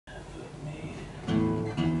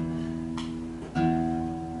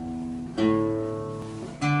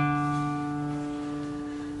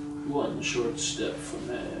one short step from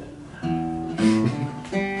that.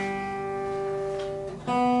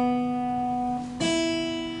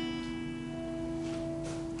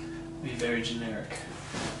 Be very generic.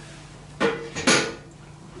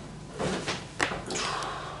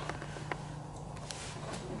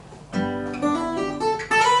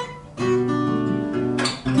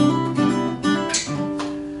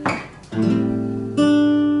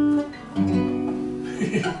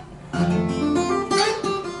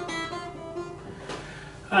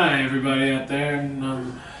 Hi everybody out there in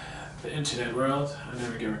the internet world. I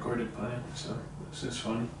never get recorded playing, so this is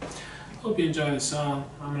fun. Hope you enjoy the song.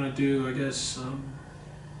 I'm gonna do, I guess,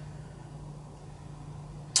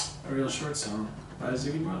 a real short song by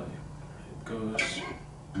Ziggy Marley. It goes.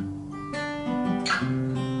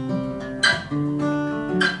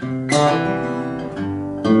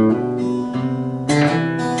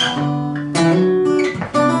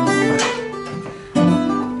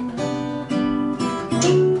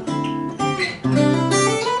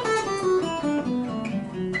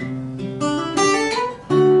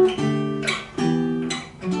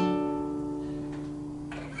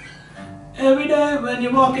 Every day when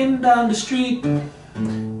you're walking down the street,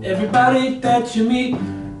 everybody that you meet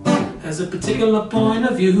has a particular point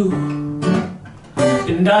of view.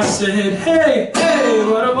 And I said, hey, hey,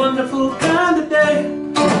 what a wonderful kind of day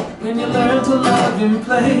when you learn to love and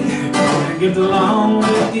play and get along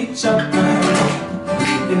with each other.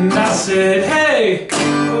 And I said, hey,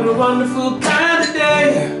 what a wonderful kind of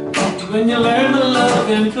day when you learn to love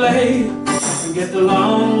and play and get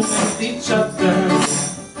along with each other.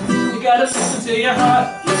 You gotta listen to your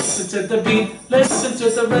heart, listen to the beat, listen to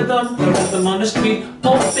the rhythm on the street.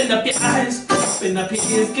 Open up your eyes, open up your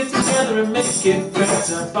ears, get together and make it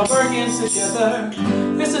better by working together.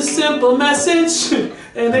 It's a simple message,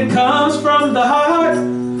 and it comes from the heart.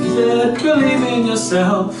 That believe in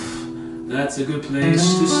yourself, that's a good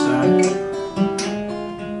place to start.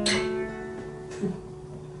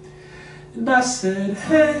 And I said,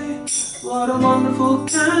 hey, what a wonderful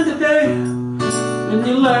kind of day when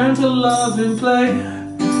you learn to love and play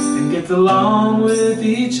and get along with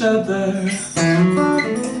each other.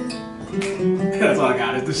 That's all I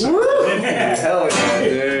got at this show. Hell yeah,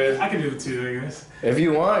 dude. I can do it too, I guess. If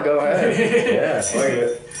you want, go ahead. Yeah, fuck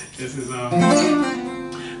it. This is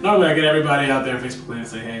normally I get everybody out there on Facebook and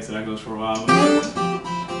say hey, so that goes for a while.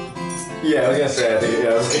 Yeah, I was gonna say, I think it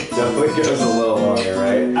definitely goes a little longer,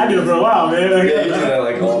 right? I do it for a while, man. Yeah, you do that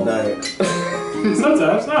like all night.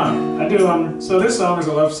 Sometimes, no. I do, so this song is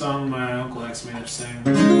a love song my uncle asked me to sing.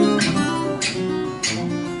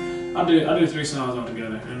 I'll do 3 songs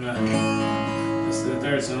altogether, and that's the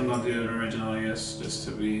 3rd song. I'll do an original, I guess, just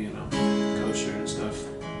to be, you know, kosher and stuff.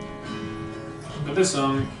 But this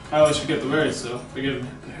song, I always forget the words, so forgive me.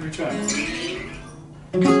 Here we try.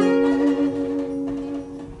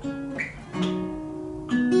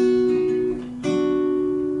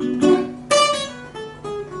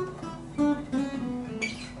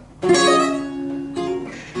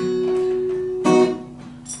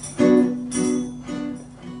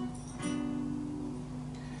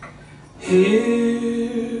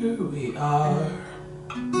 Here we are,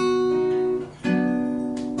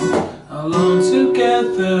 alone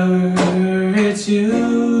together, it's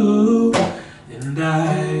you and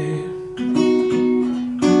I.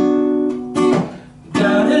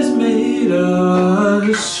 God has made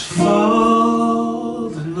us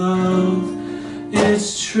fall in love,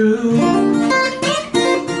 it's true.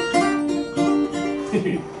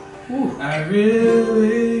 I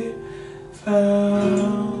really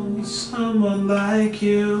found someone like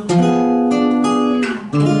you.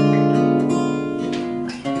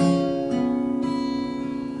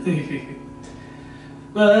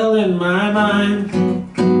 Well, in my mind,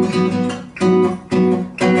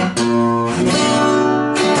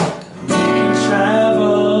 we can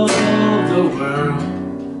travel the world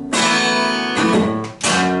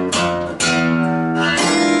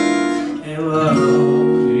and love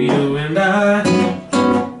you and I.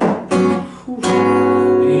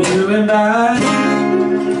 You and I,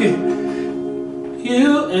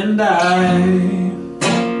 you and I.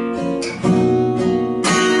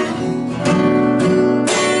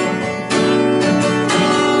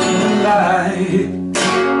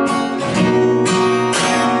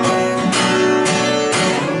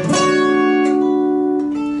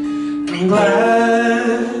 I'm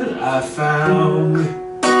glad I found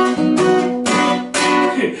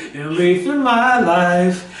a leaf in my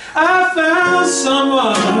life. I found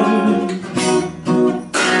someone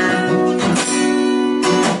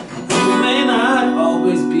who may not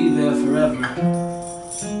always be there forever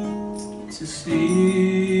to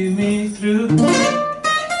see me through.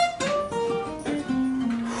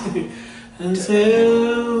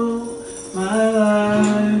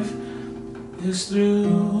 this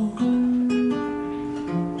through.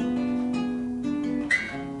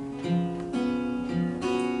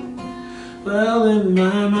 Well, in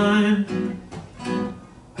my mind,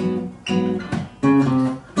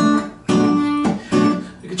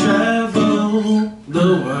 we could travel the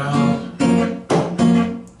world.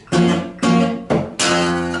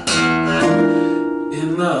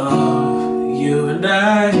 In love, you and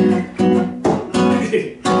I.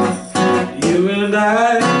 You and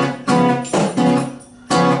I.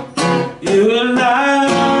 You and I.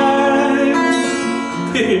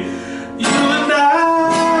 You and I.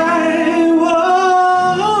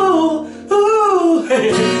 Whoa, ooh, hey.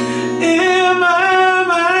 In my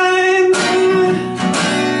mind,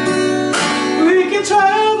 we can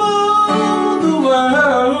travel the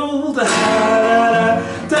world.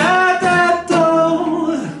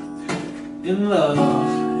 In love,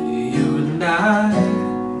 you and I.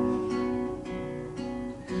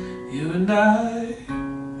 You and I.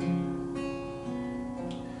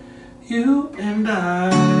 You and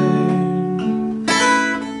I.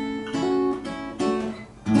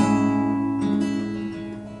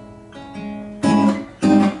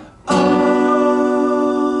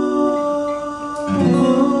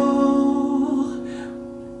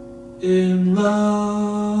 In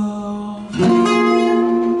love.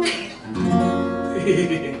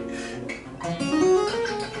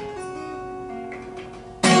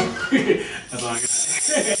 That's all I got.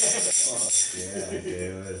 Yeah,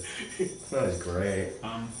 dude. That was great.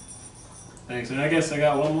 Thanks. And I guess I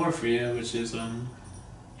got one more for you, which is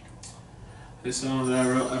this song that I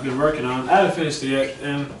wrote. I've been working on. I haven't finished it yet,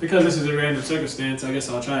 and because this is a random circumstance, I guess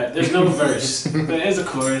I'll try it. There's no verse, but it's a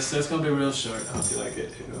chorus, so it's gonna be real short. I hope you like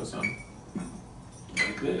it. It goes like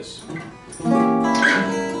this.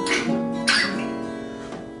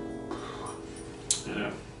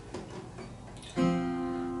 Yeah.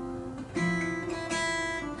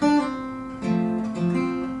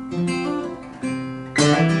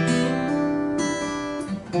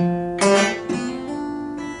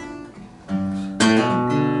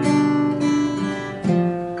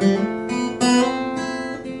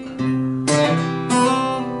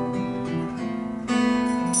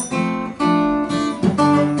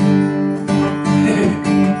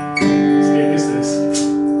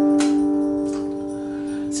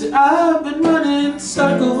 I've been running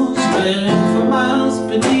circles, ran for miles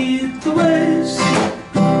beneath the waves.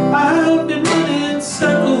 I've been running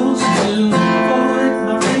circles to avoid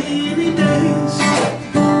my rainy days.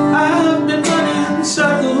 I've been running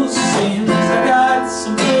circles, seems I got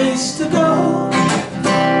some place to go.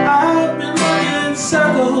 I've been running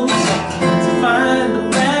circles to find a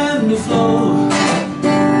brand new flow.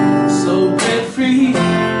 So break free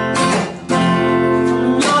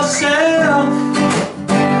from yourself.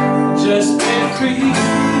 Just break free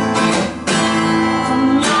from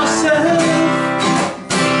yourself.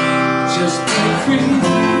 Just break free.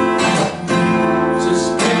 Just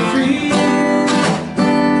break free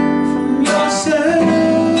from yourself.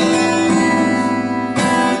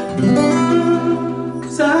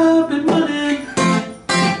 'Cause I've been running.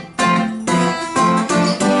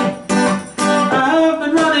 I've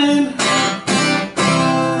been running.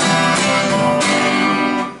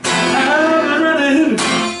 I've been running.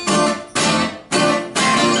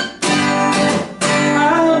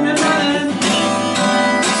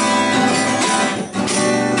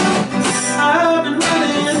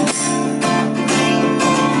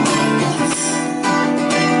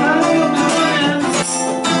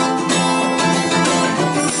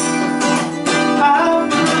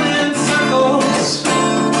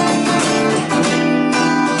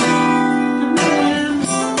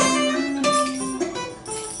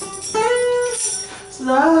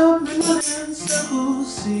 I've been running circles,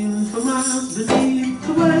 seen for miles beneath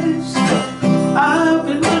the waves. I've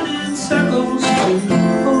been running circles to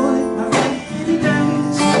avoid my rainy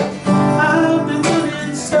days. I've been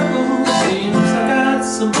running circles, seems I got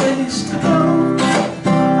some place to go.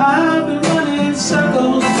 I've been running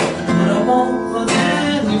circles, but I won't run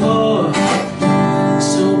anymore.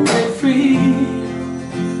 So break free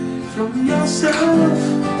from yourself.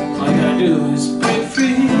 All you gotta do is break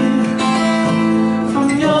free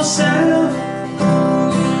yourself.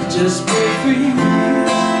 Just break free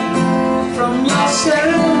from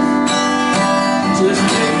yourself. Just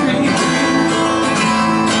break free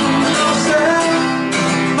from yourself.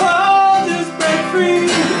 Oh, just break free.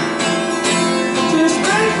 Just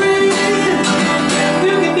break free.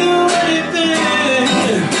 You can do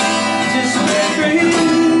anything. Just break free.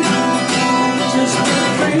 Just break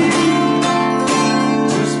free.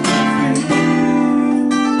 Just break free.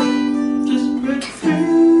 Just break free.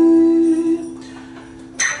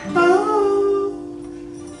 Oh.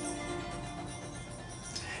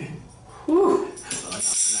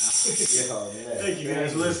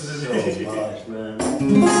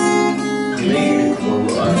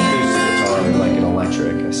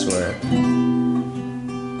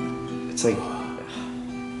 It's like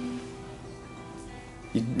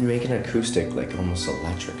you make an acoustic like almost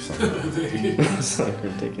electric sound. It's like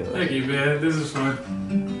ridiculous. Thank you, man. This is fun.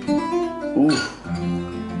 Ooh.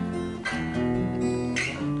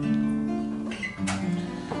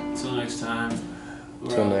 Until next time.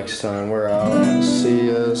 Till next time, we're out.